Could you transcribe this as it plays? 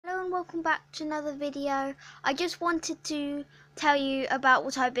welcome back to another video. I just wanted to tell you about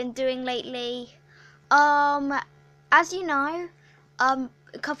what I've been doing lately. As you know, a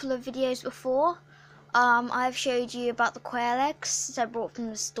couple of videos before, I've showed you about the quail eggs that I brought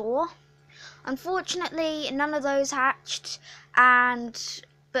from the store. Unfortunately, none of those hatched,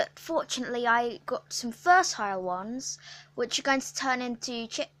 but fortunately I got some fertile ones, which are going to turn into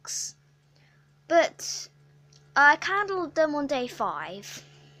chicks. But I candled them on day 5,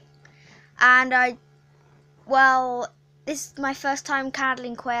 and this is my first time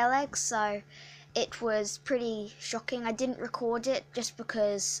candling quail eggs, so it was pretty shocking. I didn't record it just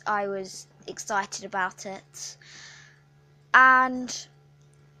because I was excited about it, and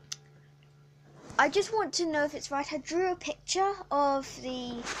I just want to know if it's right. I drew a picture of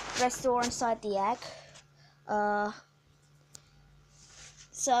the red store inside the egg,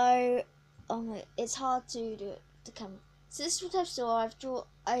 so it's hard to do it to come. So this is what I saw.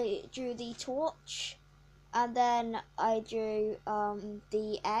 I drew the torch, and then I drew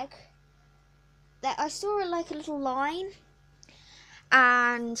the egg. That I saw like a little line,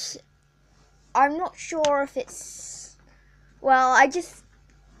 and I'm not sure if it's. Well, I just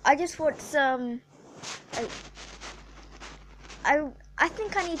want some. I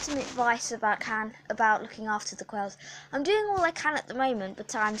think I need some advice about looking after the quails. I'm doing all I can at the moment,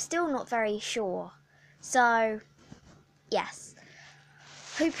 but I'm still not very sure. So, yes.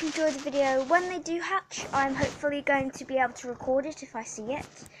 Hope you enjoy the video. When they do hatch, I'm hopefully going to be able to record it if I see it.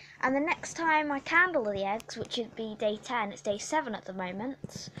 And the next time I candle the eggs, which would be day 10, it's day 7 at the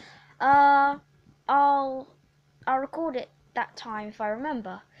moment, I'll record it that time if I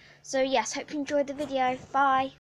remember. So yes, hope you enjoyed the video. Bye.